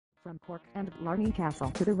From Cork and Blarney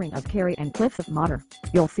Castle to the Ring of Kerry and Cliffs of Moher,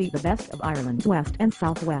 you'll see the best of Ireland's west and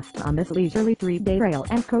southwest on this leisurely 3-day rail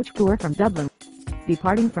and coach tour from Dublin.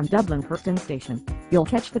 Departing from Dublin Heuston Station, you'll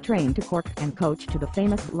catch the train to Cork and coach to the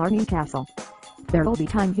famous Blarney Castle. There'll be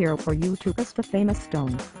time here for you to kiss the famous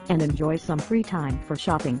stone, and enjoy some free time for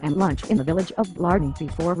shopping and lunch in the village of Blarney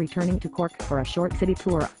before returning to Cork for a short city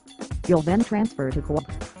tour. You'll then transfer to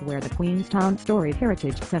Cork, where the Queenstown Storied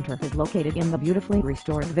Heritage Centre is located in the beautifully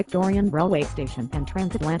restored Victorian railway station and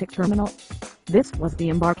transatlantic terminal. This was the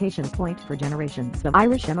embarkation point for generations of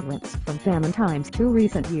Irish emigrants from famine times to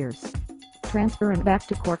recent years. Transferring back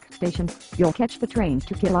to Cork Station, you'll catch the train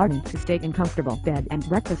to Killarney to stay in comfortable bed and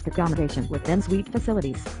breakfast accommodation with en-suite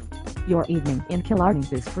facilities. Your evening in Killarney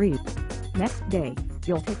is free. Next day,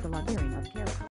 you'll take the lug of Kerry.